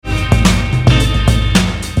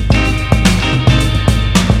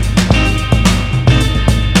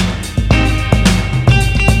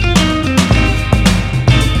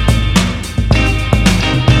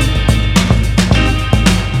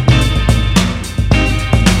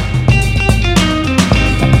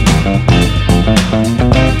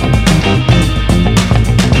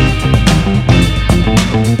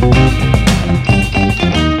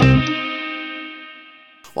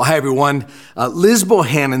everyone. Liz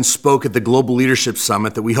Bohannon spoke at the Global Leadership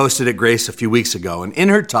Summit that we hosted at Grace a few weeks ago. And in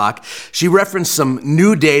her talk, she referenced some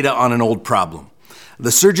new data on an old problem.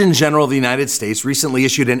 The Surgeon General of the United States recently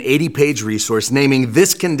issued an 80-page resource naming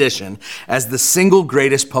this condition as the single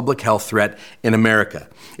greatest public health threat in America.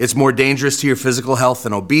 It's more dangerous to your physical health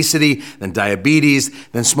than obesity, than diabetes,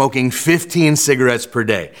 than smoking 15 cigarettes per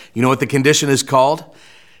day. You know what the condition is called?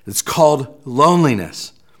 It's called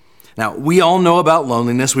loneliness. Now, we all know about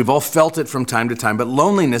loneliness. We've all felt it from time to time, but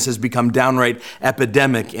loneliness has become downright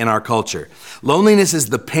epidemic in our culture. Loneliness is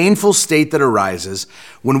the painful state that arises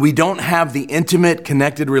when we don't have the intimate,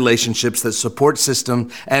 connected relationships that support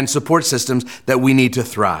systems that we need to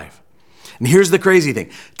thrive. And here's the crazy thing.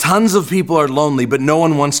 Tons of people are lonely, but no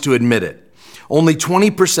one wants to admit it. Only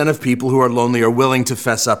 20% of people who are lonely are willing to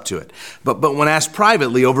fess up to it. But when asked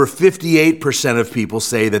privately, over 58% of people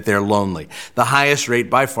say that they're lonely. The highest rate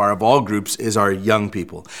by far of all groups is our young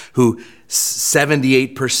people, who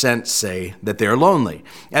 78% say that they're lonely.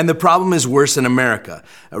 And the problem is worse in America.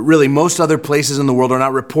 Really, most other places in the world are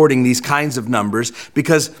not reporting these kinds of numbers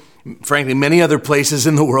because, frankly, many other places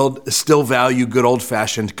in the world still value good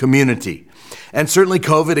old-fashioned community. And certainly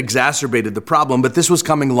COVID exacerbated the problem, but this was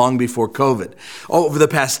coming long before COVID. Over the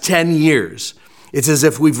past 10 years, it's as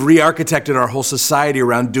if we've re-architected our whole society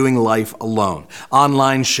around doing life alone.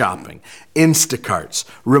 Online shopping, Instacarts,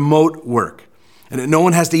 remote work. And no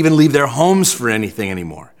one has to even leave their homes for anything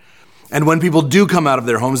anymore. And when people do come out of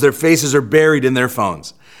their homes, their faces are buried in their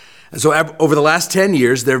phones. And so over the last 10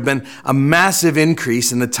 years, there have been a massive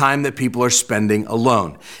increase in the time that people are spending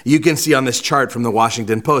alone. You can see on this chart from the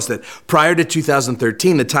Washington Post that prior to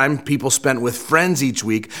 2013, the time people spent with friends each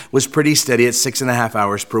week was pretty steady at 6.5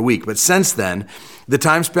 hours per week. But since then, the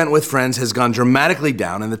time spent with friends has gone dramatically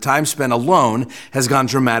down and the time spent alone has gone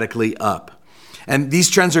dramatically up. And these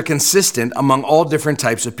trends are consistent among all different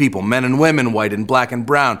types of people, men and women, white and black and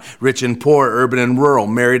brown, rich and poor, urban and rural,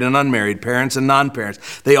 married and unmarried, parents and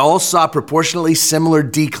non-parents. They all saw proportionally similar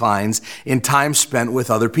declines in time spent with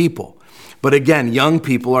other people. But again, young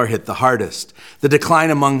people are hit the hardest. The decline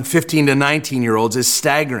among 15 to 19-year-olds is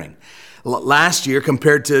staggering. Last year,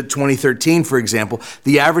 compared to 2013, for example,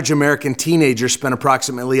 the average American teenager spent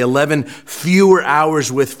approximately 11 fewer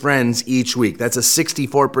hours with friends each week. That's a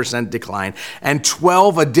 64% decline, and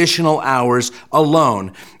 12 additional hours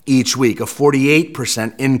alone each week, a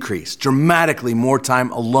 48% increase, dramatically more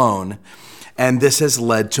time alone, and this has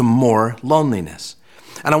led to more loneliness.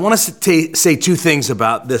 And I want to say two things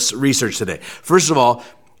about this research today. First of all,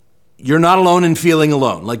 you're not alone in feeling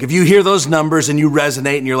alone. Like if you hear those numbers and you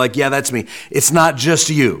resonate and you're like, yeah, that's me. It's not just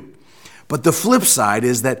you. But the flip side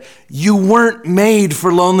is that you weren't made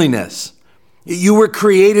for loneliness. You were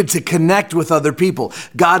created to connect with other people.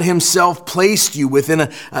 God himself placed within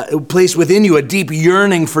you a deep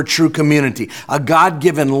yearning for true community, a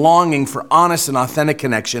God-given longing for honest and authentic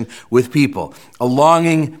connection with people, a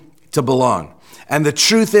longing to belong. And the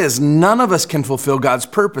truth is, none of us can fulfill God's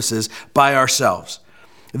purposes by ourselves.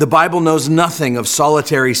 The Bible knows nothing of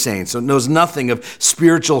solitary saints. It knows nothing of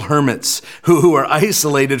spiritual hermits who are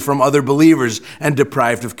isolated from other believers and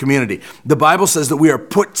deprived of community. The Bible says that we are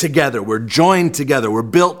put together, we're joined together, we're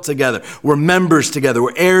built together, we're members together,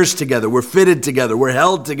 we're heirs together, we're fitted together, we're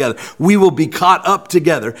held together. We will be caught up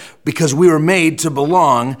together because we were made to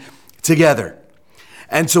belong together.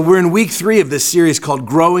 And so we're in week 3 of this series called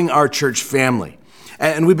Growing Our Church Family.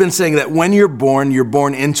 And we've been saying that when you're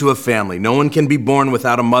born into a family. No one can be born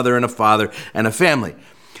without a mother and a father and a family.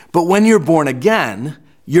 But when you're born again,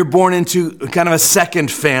 you're born into kind of a second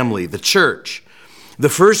family, the church. The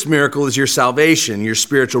first miracle is your salvation, your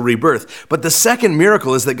spiritual rebirth. But the second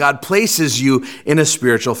miracle is that God places you in a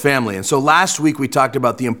spiritual family. And so last week we talked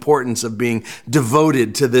about the importance of being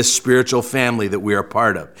devoted to this spiritual family that we are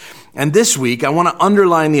part of. And this week I want to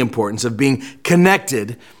underline the importance of being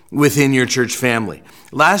connected within your church family.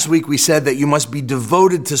 Last week we said that you must be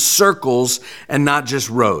devoted to circles and not just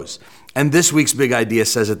rows. And this week's big idea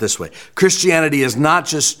says it this way. Christianity is not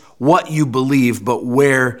just what you believe, but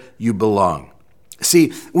where you belong.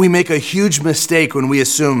 See, we make a huge mistake when we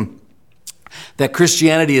assume that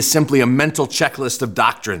Christianity is simply a mental checklist of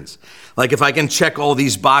doctrines. Like if I can check all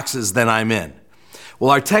these boxes, then I'm in.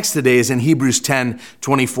 Well, our text today is in Hebrews 10,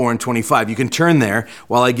 24 and 25. You can turn there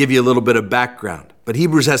while I give you a little bit of background. But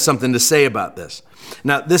Hebrews has something to say about this.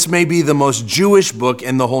 Now, this may be the most Jewish book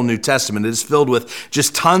in the whole New Testament. It is filled with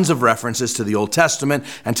just tons of references to the Old Testament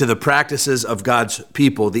and to the practices of God's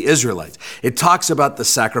people, the Israelites. It talks about the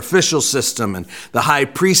sacrificial system and the high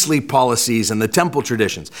priestly policies and the temple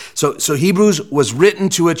traditions. So Hebrews was written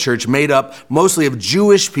to a church made up mostly of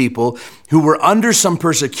Jewish people who were under some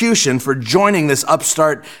persecution for joining this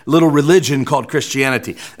upstart little religion called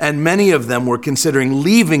Christianity. And many of them were considering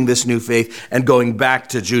leaving this new faith and going back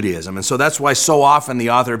to Judaism. And so that's why so often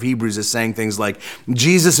the author of Hebrews is saying things like,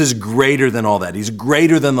 Jesus is greater than all that. He's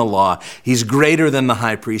greater than the law. He's greater than the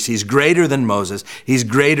high priest. He's greater than Moses. He's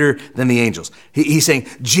greater than the angels. He's saying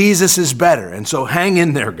Jesus is better. And so hang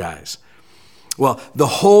in there, guys. Well, the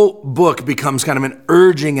whole book becomes kind of an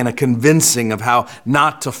urging and a convincing of how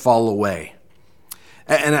not to fall away.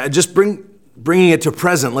 And I just bringing it to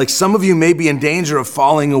present, like some of you may be in danger of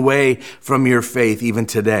falling away from your faith even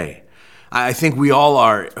today. I think we all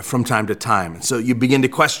are from time to time. So you begin to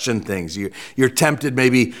question things. You're tempted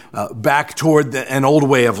maybe back toward an old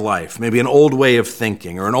way of life, maybe an old way of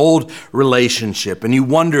thinking or an old relationship. And you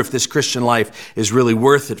wonder if this Christian life is really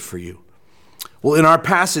worth it for you. Well, in our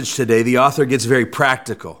passage today, the author gets very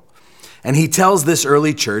practical. And he tells this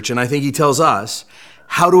early church, and I think he tells us,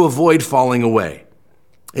 how to avoid falling away.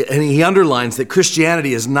 And he underlines that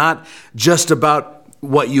Christianity is not just about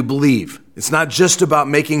what you believe. It's not just about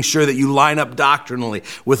making sure that you line up doctrinally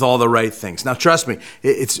with all the right things. Now, trust me,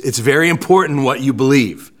 it's very important what you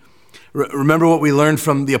believe. Remember what we learned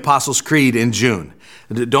from the Apostles' Creed in June.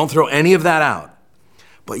 Don't throw any of that out.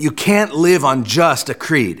 But you can't live on just a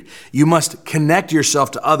creed. You must connect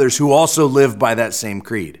yourself to others who also live by that same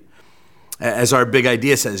creed. As our big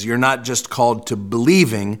idea says, you're not just called to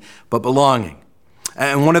believing, but belonging.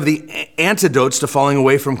 And one of the antidotes to falling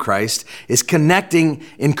away from Christ is connecting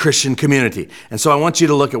in Christian community. And so I want you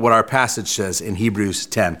to look at what our passage says in Hebrews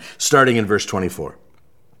 10, starting in verse 24.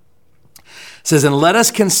 It says, "And let us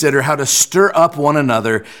consider how to stir up one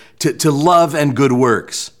another to love and good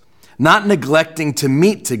works, not neglecting to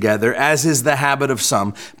meet together, as is the habit of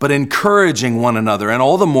some, but encouraging one another, and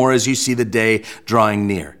all the more as you see the day drawing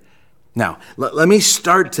near." Now, let me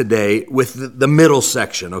start today with the middle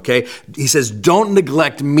section, okay? He says, don't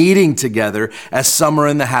neglect meeting together as some are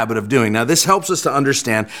in the habit of doing. Now, this helps us to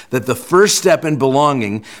understand that the first step in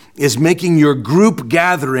belonging is making your group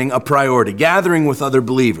gathering a priority, gathering with other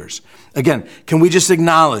believers. Again, can we just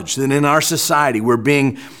acknowledge that in our society, we're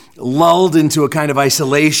being lulled into a kind of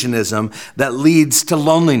isolationism that leads to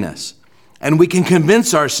loneliness. And we can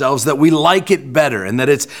convince ourselves that we like it better and that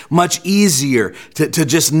it's much easier to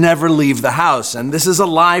just never leave the house. And this is a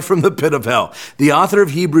lie from the pit of hell. The author of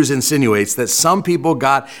Hebrews insinuates that some people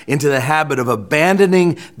got into the habit of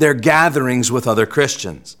abandoning their gatherings with other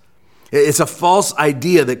Christians. It's a false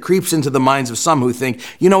idea that creeps into the minds of some who think,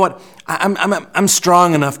 you know what, I'm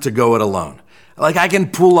strong enough to go it alone. Like I can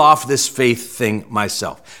pull off this faith thing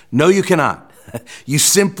myself. No, you cannot. You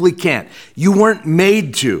simply can't. You weren't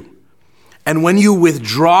made to. And when you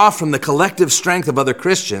withdraw from the collective strength of other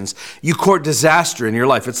Christians, you court disaster in your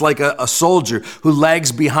life. It's like a soldier who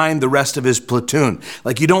lags behind the rest of his platoon.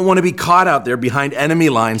 Like you don't want to be caught out there behind enemy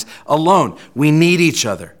lines alone. We need each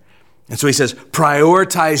other. And so he says,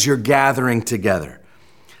 prioritize your gathering together.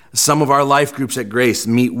 Some of our life groups at Grace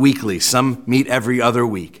meet weekly. Some meet every other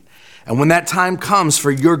week. And when that time comes for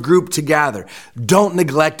your group to gather, don't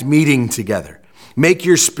neglect meeting together. Make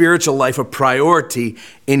your spiritual life a priority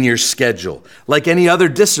in your schedule. Like any other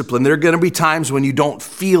discipline, there are going to be times when you don't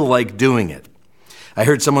feel like doing it. I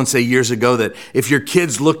heard someone say years ago that if your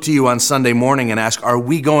kids look to you on Sunday morning and ask, are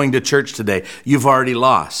we going to church today? You've already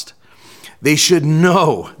lost. They should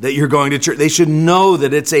know that you're going to church. They should know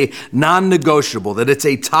that it's a non-negotiable, that it's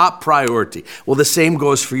a top priority. Well, the same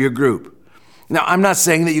goes for your group. Now, I'm not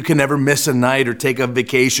saying that you can never miss a night or take a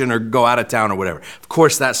vacation or go out of town or whatever. Of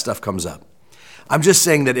course, that stuff comes up. I'm just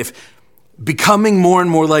saying that if becoming more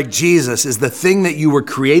and more like Jesus is the thing that you were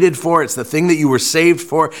created for, it's the thing that you were saved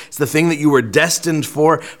for, it's the thing that you were destined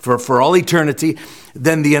for all eternity,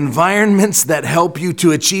 then the environments that help you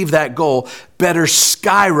to achieve that goal better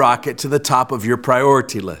skyrocket to the top of your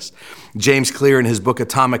priority list. James Clear in his book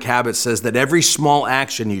Atomic Habits says that every small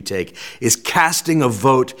action you take is casting a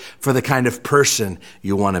vote for the kind of person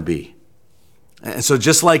you want to be. And so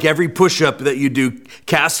just like every push-up that you do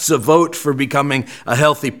casts a vote for becoming a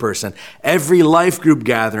healthy person, every life group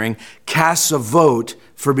gathering casts a vote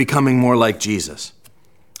for becoming more like Jesus.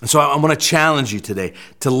 And so I want to challenge you today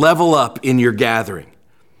to level up in your gathering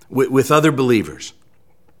with other believers.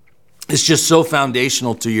 It's just so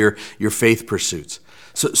foundational to your faith pursuits.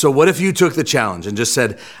 So what if you took the challenge and just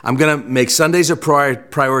said, I'm going to make Sundays a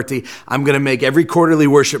priority. I'm going to make every quarterly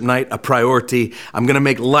worship night a priority. I'm going to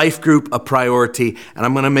make life group a priority. And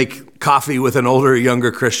I'm going to make coffee with an older or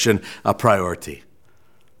younger Christian a priority.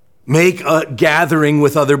 Make a gathering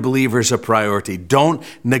with other believers a priority. Don't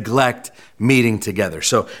neglect meeting together.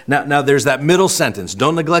 So now there's that middle sentence.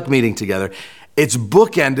 Don't neglect meeting together. It's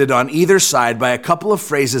bookended on either side by a couple of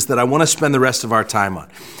phrases that I want to spend the rest of our time on.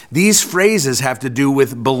 These phrases have to do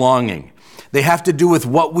with belonging. They have to do with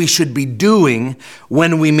what we should be doing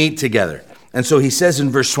when we meet together. And so he says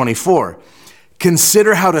in verse 24,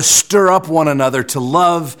 consider how to stir up one another to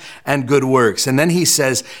love and good works. And then he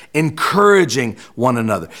says, encouraging one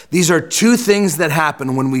another. These are two things that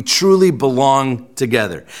happen when we truly belong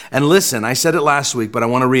together. And listen, I said it last week, but I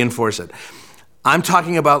want to reinforce it. I'm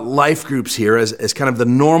talking about life groups here as kind of the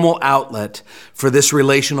normal outlet for this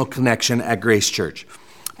relational connection at Grace Church.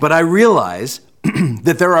 But I realize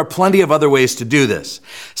that there are plenty of other ways to do this.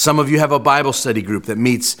 Some of you have a Bible study group that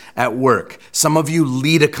meets at work. Some of you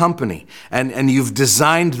lead a company, and you've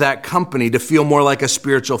designed that company to feel more like a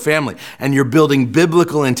spiritual family, and you're building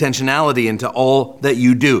biblical intentionality into all that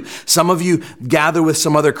you do. Some of you gather with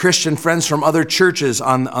some other Christian friends from other churches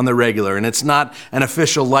on the regular, and it's not an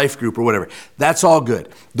official life group or whatever. That's all good.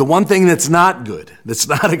 The one thing that's not good, that's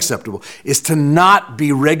not acceptable, is to not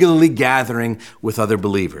be regularly gathering with other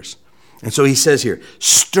believers. And so he says here,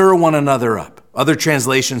 stir one another up. Other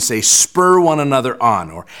translations say spur one another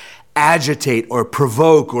on, or agitate or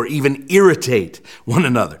provoke or even irritate one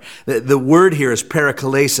another. The word here is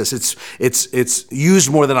parakalesis. It's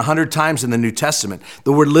used more than 100 times in the New Testament.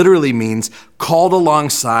 The word literally means called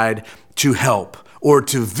alongside to help or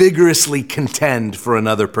to vigorously contend for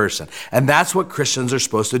another person. And that's what Christians are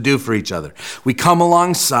supposed to do for each other. We come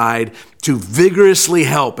alongside to vigorously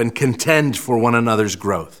help and contend for one another's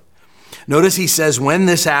growth. Notice he says when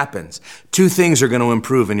this happens, two things are going to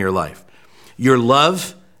improve in your life. Your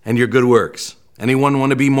love and your good works. Anyone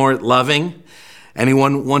want to be more loving?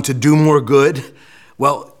 Anyone want to do more good?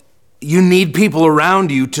 Well, you need people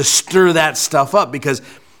around you to stir that stuff up because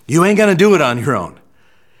you ain't going to do it on your own.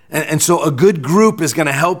 And so a good group is going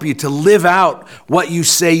to help you to live out what you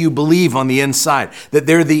say you believe on the inside. That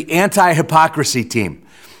they're the anti-hypocrisy team.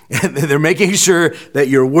 They're making sure that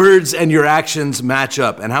your words and your actions match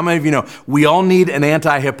up. And how many of you know we all need an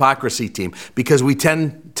anti-hypocrisy team because we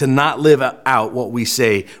tend to not live out what we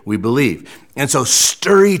say we believe. And so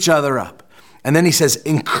stir each other up. And then he says,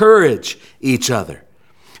 encourage each other.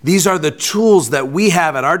 These are the tools that we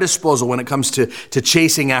have at our disposal when it comes to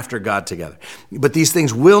chasing after God together. But these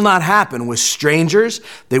things will not happen with strangers.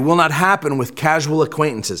 They will not happen with casual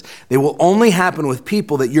acquaintances. They will only happen with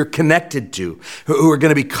people that you're connected to, who are going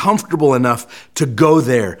to be comfortable enough to go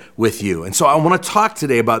there with you. And so I want to talk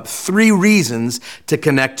today about 3 reasons to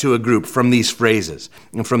connect to a group from these phrases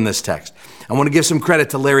and from this text. I want to give some credit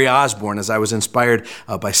to Larry Osborne as I was inspired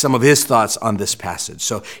by some of his thoughts on this passage.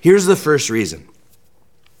 So here's the first reason.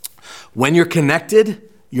 When you're connected,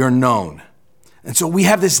 you're known. And so we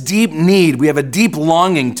have this deep need, we have a deep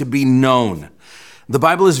longing to be known. The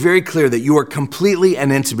Bible is very clear that you are completely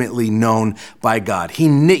and intimately known by God. He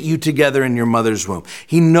knit you together in your mother's womb.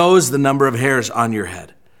 He knows the number of hairs on your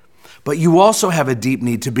head. But you also have a deep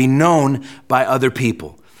need to be known by other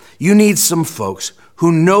people. You need some folks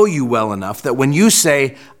who know you well enough that when you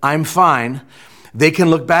say, I'm fine, they can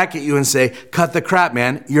look back at you and say, cut the crap,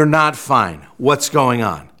 man, you're not fine. What's going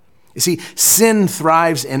on? You see, sin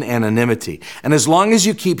thrives in anonymity. And as long as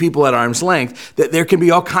you keep people at arm's length, that there can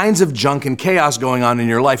be all kinds of junk and chaos going on in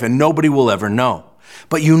your life and nobody will ever know.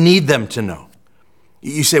 But you need them to know.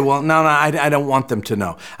 You say, well, no, I don't want them to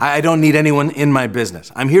know. I don't need anyone in my business.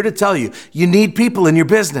 I'm here to tell you, you need people in your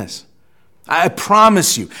business. I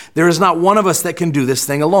promise you, there is not one of us that can do this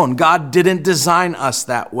thing alone. God didn't design us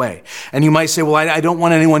that way. And you might say, well, I don't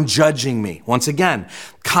want anyone judging me. Once again,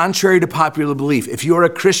 contrary to popular belief, if you're a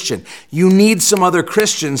Christian, you need some other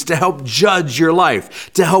Christians to help judge your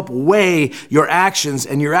life, to help weigh your actions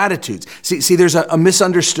and your attitudes. See, there's a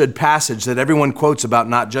misunderstood passage that everyone quotes about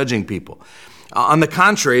not judging people. On the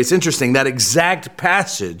contrary, it's interesting, that exact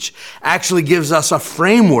passage actually gives us a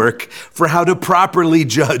framework for how to properly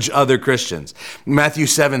judge other Christians. Matthew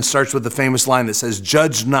 7 starts with the famous line that says,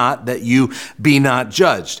 judge not that you be not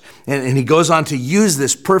judged. And he goes on to use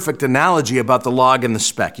this perfect analogy about the log and the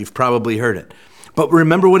speck. You've probably heard it. But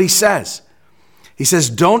remember what he says. He says,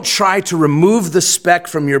 don't try to remove the speck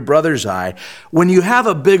from your brother's eye when you have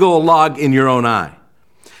a big old log in your own eye.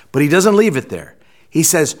 But he doesn't leave it there. He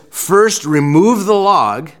says, first remove the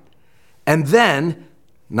log and then,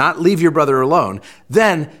 not leave your brother alone,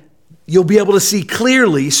 then you'll be able to see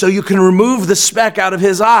clearly so you can remove the speck out of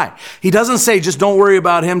his eye. He doesn't say, just don't worry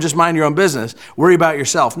about him, just mind your own business. Worry about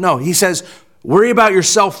yourself. No, he says, worry about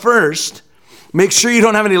yourself first. Make sure you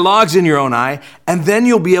don't have any logs in your own eye, and then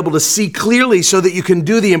you'll be able to see clearly so that you can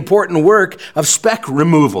do the important work of speck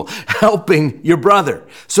removal, helping your brother,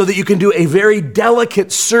 so that you can do a very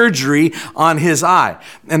delicate surgery on his eye.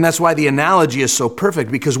 And that's why the analogy is so perfect,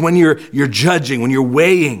 because when you're judging, when you're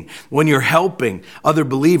weighing, when you're helping other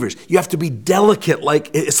believers, you have to be delicate,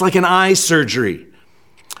 it's like an eye surgery.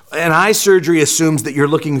 An eye surgery assumes that you're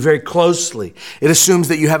looking very closely. It assumes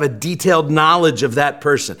that you have a detailed knowledge of that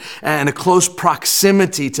person and a close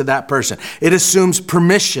proximity to that person. It assumes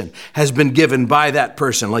permission has been given by that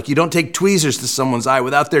person. Like you don't take tweezers to someone's eye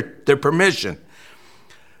without their permission.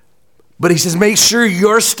 But he says, make sure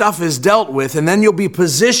your stuff is dealt with, and then you'll be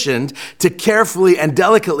positioned to carefully and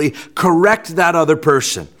delicately correct that other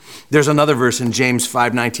person. There's another verse in James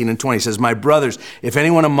 5:19 and 20. It says, my brothers, if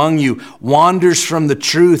anyone among you wanders from the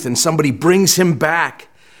truth and somebody brings him back,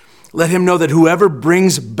 let him know that whoever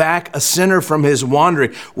brings back a sinner from his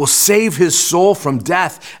wandering will save his soul from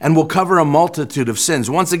death and will cover a multitude of sins.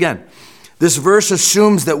 Once again, this verse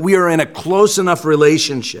assumes that we are in a close enough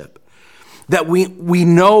relationship that we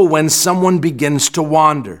know when someone begins to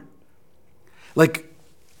wander. Like,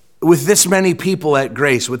 with this many people at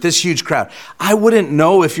Grace, with this huge crowd, I wouldn't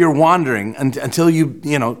know if you're wandering until you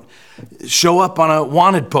show up on a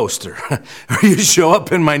wanted poster or you show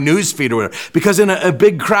up in my newsfeed or whatever. Because in a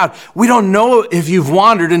big crowd, we don't know if you've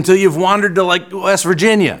wandered until you've wandered to like West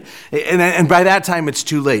Virginia. And by that time, it's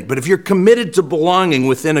too late. But if you're committed to belonging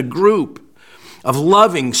within a group of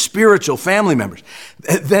loving, spiritual family members,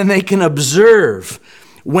 then they can observe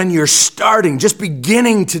when you're starting, just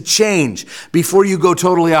beginning to change before you go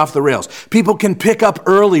totally off the rails. People can pick up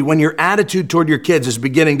early when your attitude toward your kids is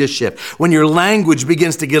beginning to shift, when your language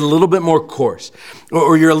begins to get a little bit more coarse,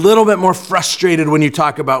 or you're a little bit more frustrated when you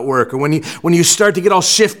talk about work, or when you start to get all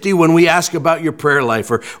shifty when we ask about your prayer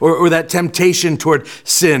life, or that temptation toward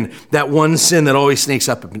sin, that one sin that always sneaks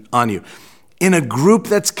up on you. In a group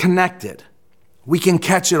that's connected, we can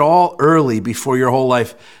catch it all early before your whole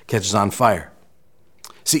life catches on fire.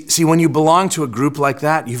 See, when you belong to a group like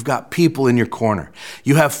that, you've got people in your corner.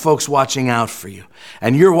 You have folks watching out for you,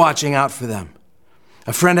 and you're watching out for them.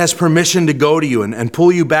 A friend has permission to go to you and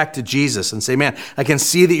pull you back to Jesus and say, man, I can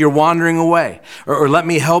see that you're wandering away. Or let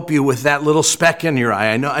me help you with that little speck in your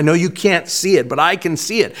eye. I know you can't see it, but I can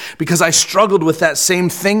see it because I struggled with that same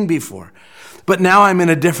thing before. But now I'm in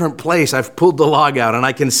a different place. I've pulled the log out and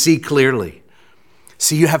I can see clearly.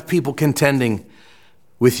 See, you have people contending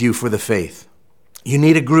with you for the faith. You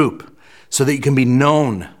need a group so that you can be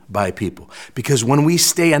known by people. Because when we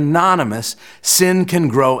stay anonymous, sin can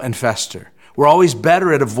grow and fester. We're always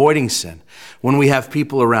better at avoiding sin when we have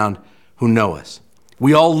people around who know us.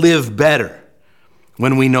 We all live better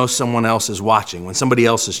when we know someone else is watching, when somebody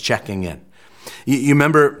else is checking in. You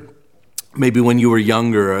remember maybe when you were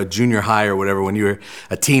younger, a junior high or whatever, when you were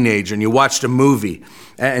a teenager and you watched a movie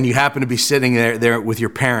and you happened to be sitting there with your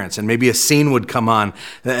parents, and maybe a scene would come on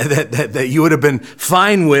that you would have been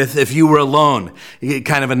fine with if you were alone,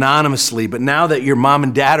 kind of anonymously. But now that your mom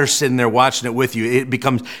and dad are sitting there watching it with you, it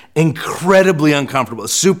becomes incredibly uncomfortable,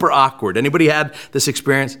 super awkward. Anybody had this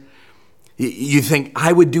experience? You think,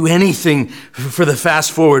 I would do anything for the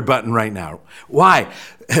fast forward button right now. Why?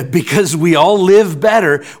 Because we all live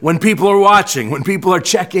better when people are watching, when people are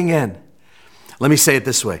checking in. Let me say it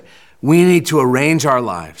this way. We need to arrange our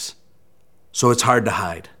lives so it's hard to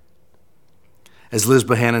hide. As Liz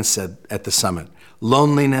Bohannon said at the summit,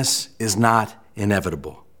 loneliness is not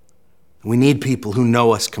inevitable. We need people who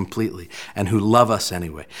know us completely and who love us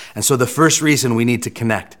anyway. And so the first reason we need to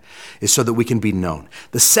connect is so that we can be known.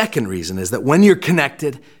 The second reason is that when you're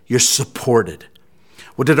connected, you're supported.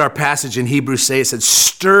 What did our passage in Hebrews say? It said,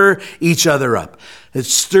 stir each other up.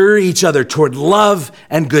 Stir each other toward love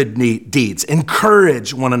and good deeds.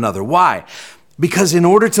 Encourage one another. Why? Because in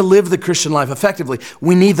order to live the Christian life effectively,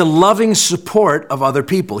 we need the loving support of other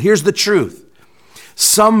people. Here's the truth.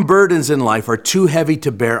 Some burdens in life are too heavy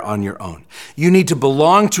to bear on your own. You need to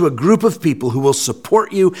belong to a group of people who will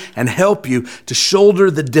support you and help you to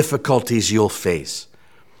shoulder the difficulties you'll face.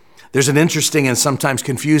 There's an interesting and sometimes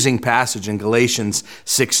confusing passage in Galatians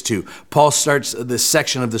 6:2. Paul starts this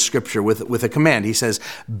section of the scripture with a command. He says,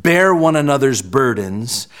 bear one another's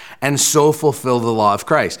burdens and so fulfill the law of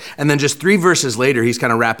Christ. And then just 3 verses later, he's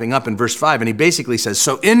kind of wrapping up in verse 5, and he basically says,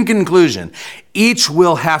 so in conclusion, each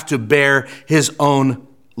will have to bear his own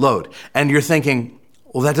load. And you're thinking,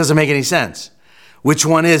 well, that doesn't make any sense. Which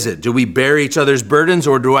one is it? Do we bear each other's burdens,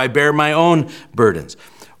 or do I bear my own burdens?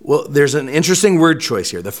 Well, there's an interesting word choice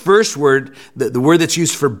here. The first word, the word that's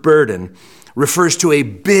used for burden, refers to a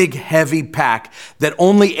big, heavy pack that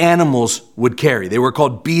only animals would carry. They were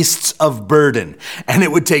called beasts of burden. And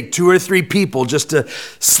it would take 2 or 3 people just to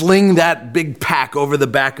sling that big pack over the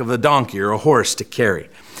back of a donkey or a horse to carry.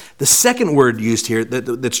 The second word used here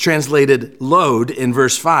that's translated load in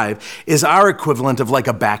verse 5 is our equivalent of like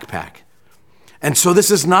a backpack. And so this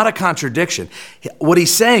is not a contradiction. What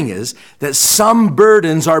he's saying is that some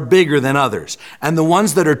burdens are bigger than others. And the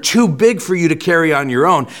ones that are too big for you to carry on your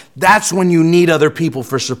own, that's when you need other people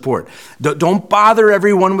for support. Don't bother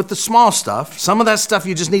everyone with the small stuff. Some of that stuff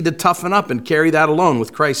you just need to toughen up and carry that alone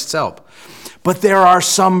with Christ's help. But there are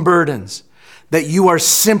some burdens that you are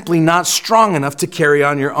simply not strong enough to carry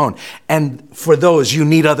on your own. And for those, you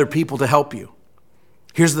need other people to help you.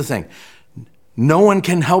 Here's the thing. No one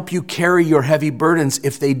can help you carry your heavy burdens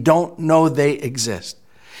if they don't know they exist.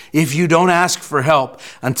 If you don't ask for help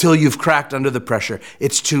until you've cracked under the pressure,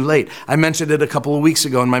 it's too late. I mentioned it a couple of weeks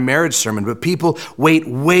ago in my marriage sermon, but people wait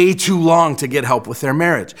way too long to get help with their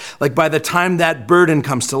marriage. Like by the time that burden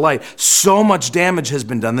comes to light, so much damage has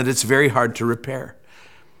been done that it's very hard to repair.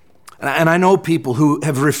 And I know people who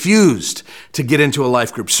have refused to get into a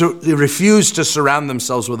life group, so they refuse to surround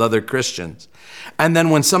themselves with other Christians. And then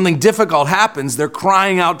when something difficult happens, they're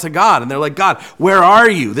crying out to God. And they're like, God, where are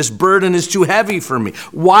you? This burden is too heavy for me.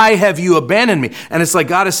 Why have you abandoned me? And it's like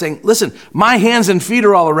God is saying, listen, my hands and feet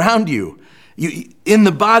are all around you in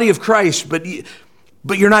the body of Christ, but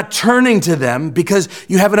you're not turning to them because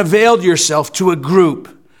you haven't availed yourself to a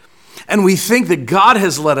group. And we think that God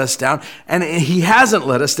has let us down, and he hasn't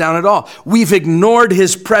let us down at all. We've ignored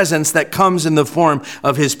his presence that comes in the form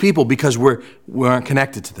of his people because we aren't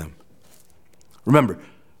connected to them. Remember,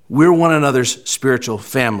 we're one another's spiritual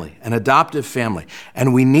family, an adoptive family,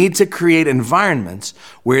 and we need to create environments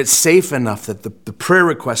where it's safe enough that the prayer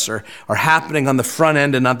requests are happening on the front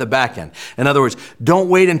end and not the back end. In other words, don't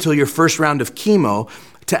wait until your first round of chemo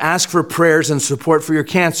to ask for prayers and support for your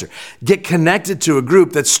cancer. Get connected to a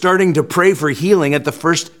group that's starting to pray for healing at the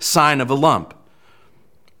first sign of a lump.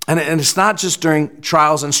 And it's not just during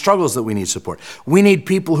trials and struggles that we need support. We need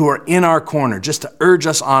people who are in our corner just to urge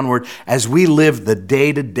us onward as we live the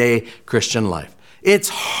day-to-day Christian life. It's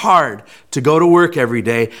hard to go to work every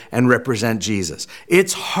day and represent Jesus.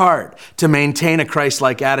 It's hard to maintain a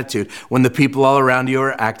Christ-like attitude when the people all around you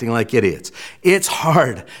are acting like idiots. It's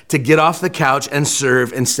hard to get off the couch and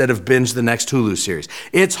serve instead of binge the next Hulu series.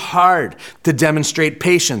 It's hard to demonstrate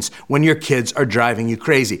patience when your kids are driving you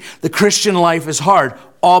crazy. The Christian life is hard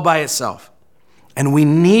all by itself. And we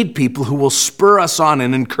need people who will spur us on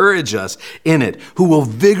and encourage us in it, who will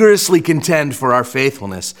vigorously contend for our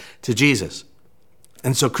faithfulness to Jesus.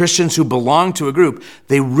 And so Christians who belong to a group,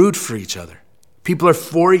 they root for each other. People are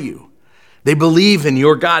for you. They believe in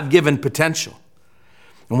your God-given potential.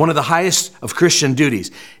 And one of the highest of Christian duties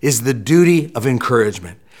is the duty of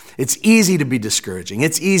encouragement. It's easy to be discouraging.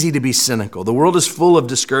 It's easy to be cynical. The world is full of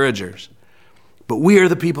discouragers. But we are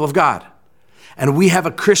the people of God. And we have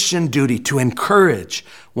a Christian duty to encourage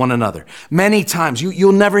one another. Many times,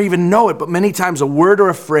 you'll never even know it, but many times a word or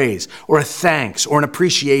a phrase or a thanks or an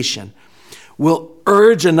appreciation will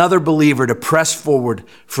urge another believer to press forward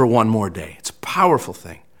for one more day. It's a powerful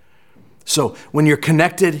thing. So when you're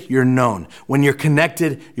connected, you're known. When you're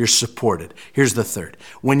connected, you're supported. Here's the third.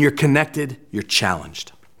 When you're connected, you're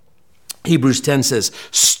challenged. Hebrews 10 says,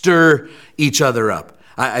 stir each other up.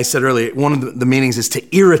 I said earlier, one of the meanings is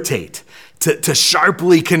to irritate, to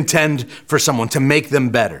sharply contend for someone, to make them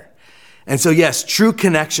better. And so yes, true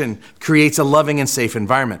connection creates a loving and safe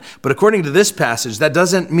environment. But according to this passage, that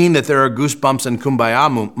doesn't mean that there are goosebumps and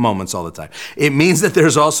kumbaya moments all the time. It means that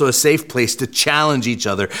there's also a safe place to challenge each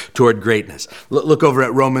other toward greatness. Look over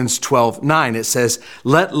at Romans 12:9. It says,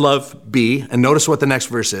 let love be, and notice what the next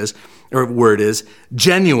verse is, or word is,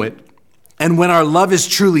 genuine. And when our love is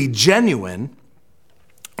truly genuine,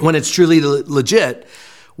 when it's truly legit,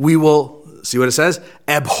 we will, see what it says?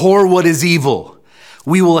 Abhor what is evil.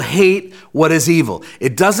 We will hate what is evil.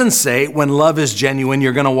 It doesn't say when love is genuine,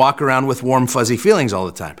 you're going to walk around with warm, fuzzy feelings all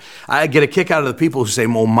the time. I get a kick out of the people who say,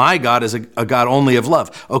 well, my God is a God only of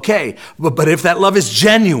love. Okay, but if that love is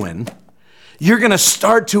genuine, you're going to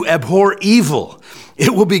start to abhor evil.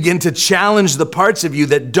 It will begin to challenge the parts of you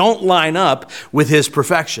that don't line up with his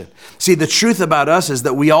perfection. See, the truth about us is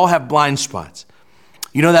that we all have blind spots.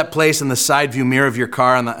 You know that place in the side view mirror of your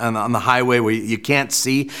car on the highway where you can't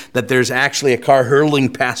see that there's actually a car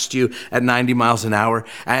hurtling past you at 90 miles an hour?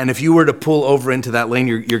 And if you were to pull over into that lane,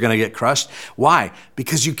 you're going to get crushed. Why?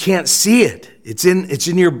 Because you can't see it. It's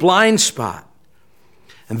in your blind spot.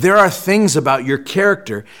 And there are things about your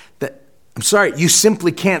character I'm sorry, you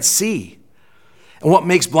simply can't see. And what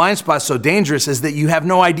makes blind spots so dangerous is that you have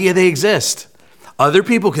no idea they exist. Other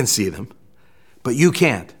people can see them, but you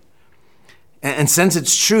can't. And since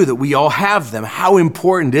it's true that we all have them, how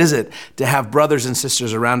important is it to have brothers and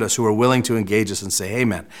sisters around us who are willing to engage us and say, hey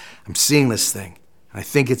man, I'm seeing this thing, and I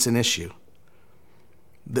think it's an issue.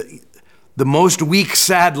 The most weak,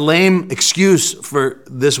 sad, lame excuse for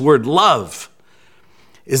this word love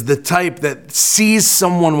is the type that sees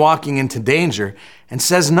someone walking into danger and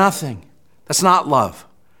says nothing. That's not love.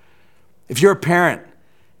 If you're a parent,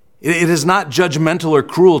 it is not judgmental or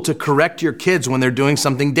cruel to correct your kids when they're doing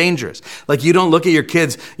something dangerous. Like you don't look at your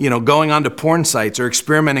kids, going onto porn sites or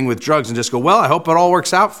experimenting with drugs and just go, well, I hope it all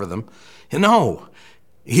works out for them. No.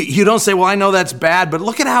 You don't say, well, I know that's bad, but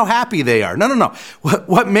look at how happy they are. No.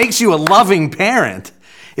 What makes you a loving parent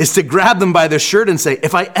is to grab them by the shirt and say,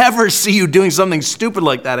 if I ever see you doing something stupid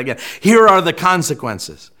like that again, here are the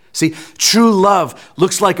consequences. See, true love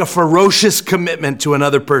looks like a ferocious commitment to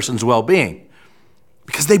another person's well-being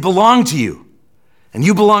because they belong to you and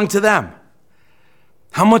you belong to them.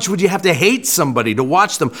 How much would you have to hate somebody to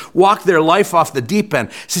watch them walk their life off the deep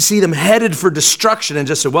end, to see them headed for destruction and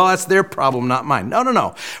just say, well, that's their problem, not mine.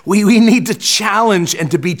 No. We need to challenge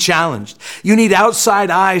and to be challenged. You need outside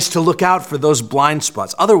eyes to look out for those blind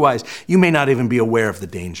spots. Otherwise, you may not even be aware of the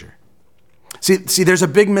danger. See, there's a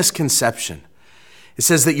big misconception. It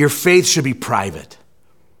says that your faith should be private.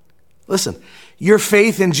 Listen, your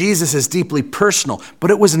faith in Jesus is deeply personal,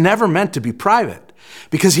 but it was never meant to be private.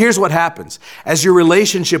 Because here's what happens. As your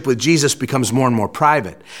relationship with Jesus becomes more and more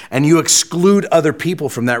private, and you exclude other people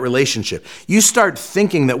from that relationship, you start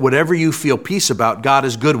thinking that whatever you feel peace about, God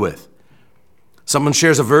is good with. Someone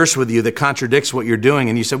shares a verse with you that contradicts what you're doing,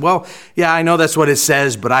 and you say, well, yeah, I know that's what it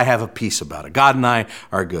says, but I have a peace about it. God and I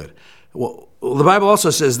are good. Well, the Bible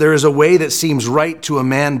also says there is a way that seems right to a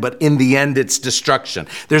man, but in the end it's destruction.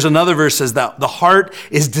 There's another verse that says that the heart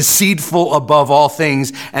is deceitful above all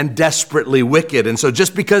things and desperately wicked. And so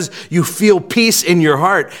just because you feel peace in your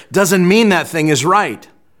heart doesn't mean that thing is right.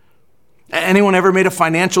 Anyone ever made a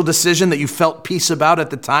financial decision that you felt peace about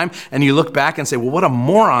at the time and you look back and say, well, what a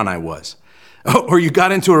moron I was? Or you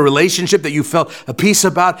got into a relationship that you felt a peace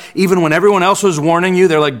about, even when everyone else was warning you,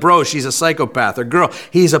 they're like, bro, she's a psychopath, or girl,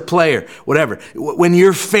 he's a player, whatever. When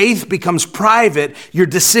your faith becomes private, your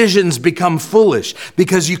decisions become foolish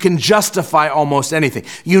because you can justify almost anything.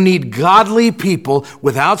 You need godly people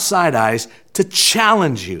with outside eyes to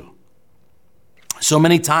challenge you. So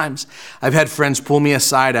many times I've had friends pull me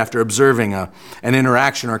aside after observing an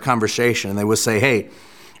interaction or a conversation, and they would say, hey,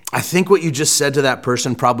 I think what you just said to that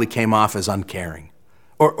person probably came off as uncaring.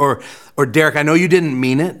 Or Derek, I know you didn't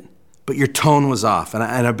mean it, but your tone was off, and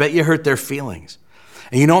I bet you hurt their feelings.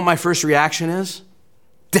 And you know what my first reaction is?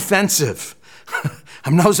 Defensive.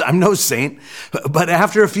 I'm no saint, but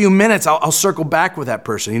after a few minutes, I'll circle back with that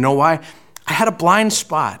person. You know why? I had a blind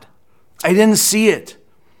spot. I didn't see it.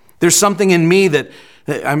 There's something in me that,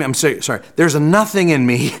 I'm sorry, there's a nothing in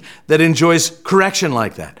me that enjoys correction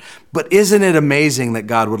like that. But isn't it amazing that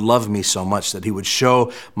God would love me so much that he would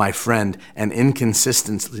show my friend an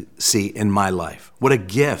inconsistency in my life? What a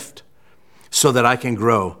gift, so that I can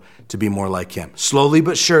grow to be more like him. Slowly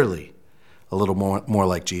but surely, a little more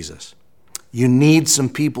like Jesus. You need some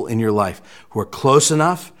people in your life who are close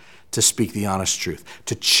enough to speak the honest truth,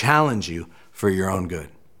 to challenge you for your own good.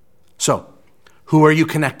 So, who are you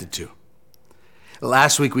connected to?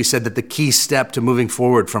 Last week we said that the key step to moving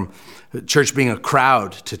forward from church being a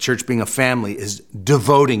crowd to church being a family is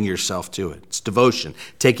devoting yourself to it. It's devotion,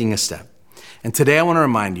 taking a step. And today I want to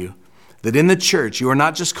remind you that in the church you are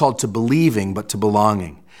not just called to believing, but to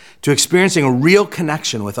belonging, to experiencing a real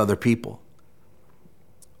connection with other people.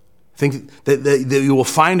 Think that you will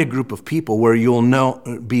find a group of people where you'll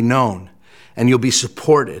be known and you'll be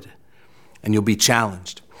supported and you'll be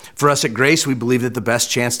challenged. For us at Grace, we believe that the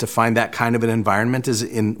best chance to find that kind of an environment is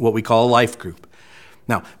in what we call a life group.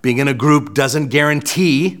 Now, being in a group doesn't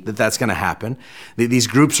guarantee that that's going to happen. These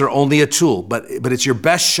groups are only a tool, but it's your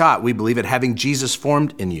best shot, we believe, at having Jesus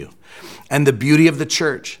formed in you. And the beauty of the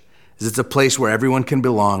church is it's a place where everyone can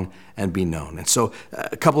belong and be known. And so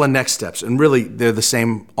a couple of next steps, and really they're the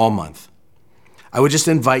same all month. I would just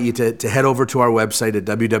invite you to head over to our website at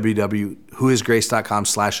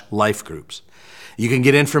www.whoisgrace.com/lifegroups. You can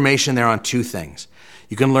get information there on two things.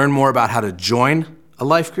 You can learn more about how to join a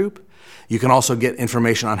life group. You can also get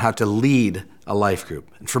information on how to lead a life group.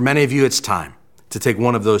 And for many of you, it's time to take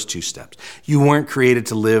one of those two steps. You weren't created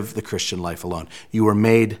to live the Christian life alone. You were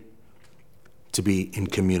made to be in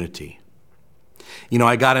community. You know,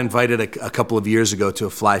 I got invited a couple of years ago to a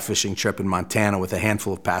fly fishing trip in Montana with a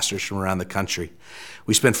handful of pastors from around the country.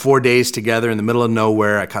 We spent 4 days together in the middle of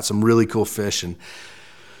nowhere. I caught some really cool fish, and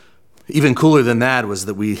even cooler than that was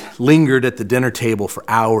that we lingered at the dinner table for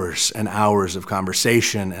hours and hours of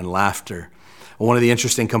conversation and laughter. One of the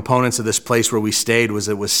interesting components of this place where we stayed was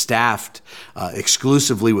it was staffed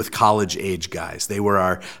exclusively with college-age guys. They were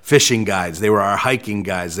our fishing guides. They were our hiking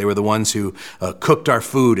guides. They were the ones who cooked our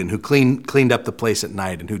food and who cleaned up the place at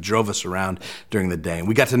night and who drove us around during the day. And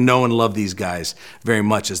we got to know and love these guys very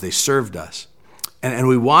much as they served us. And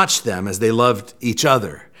we watched them as they loved each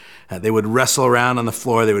other. They would wrestle around on the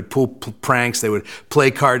floor. They would pull pranks. They would play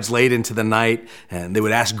cards late into the night. And they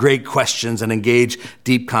would ask great questions and engage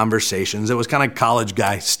deep conversations. It was kind of college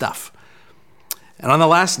guy stuff. And on the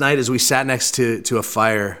last night, as we sat next to a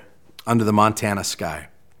fire under the Montana sky,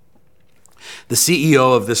 the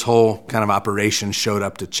CEO of this whole kind of operation showed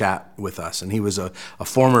up to chat with us. And he was a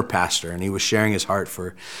former pastor, and he was sharing his heart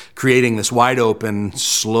for creating this wide open,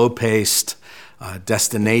 slow-paced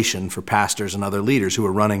destination for pastors and other leaders who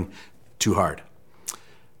were running too hard.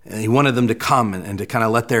 And he wanted them to come and to kind of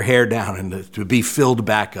let their hair down and to be filled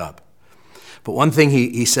back up. But one thing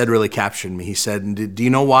he said really captured me. He said, "Do you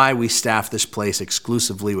know why we staff this place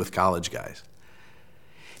exclusively with college guys?"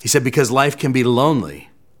 He said, "Because life can be lonely."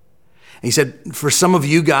 And he said, "For some of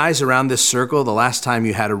you guys around this circle, the last time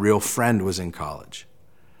you had a real friend was in college."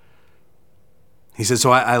 He said, "So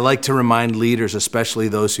I like to remind leaders, especially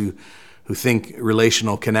those who think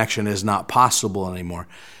relational connection is not possible anymore."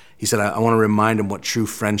 He said, I want to remind them what true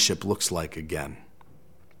friendship looks like again.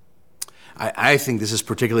 I think this is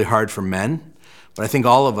particularly hard for men, but I think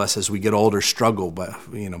all of us as we get older struggle by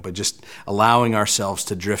just allowing ourselves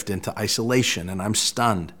to drift into isolation. And I'm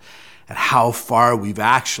stunned at how far we've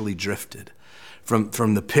actually drifted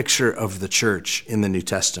from the picture of the church in the New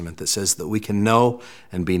Testament that says that we can know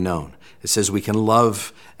and be known. It says we can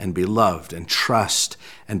love and be loved, and trust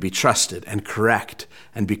and be trusted, and correct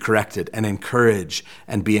and be corrected, and encourage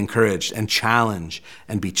and be encouraged, and challenge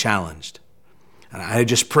and be challenged. And I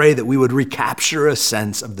just pray that we would recapture a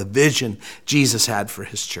sense of the vision Jesus had for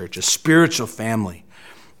his church, a spiritual family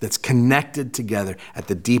that's connected together at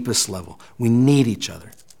the deepest level. We need each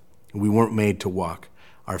other. We weren't made to walk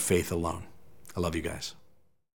our faith alone. I love you guys.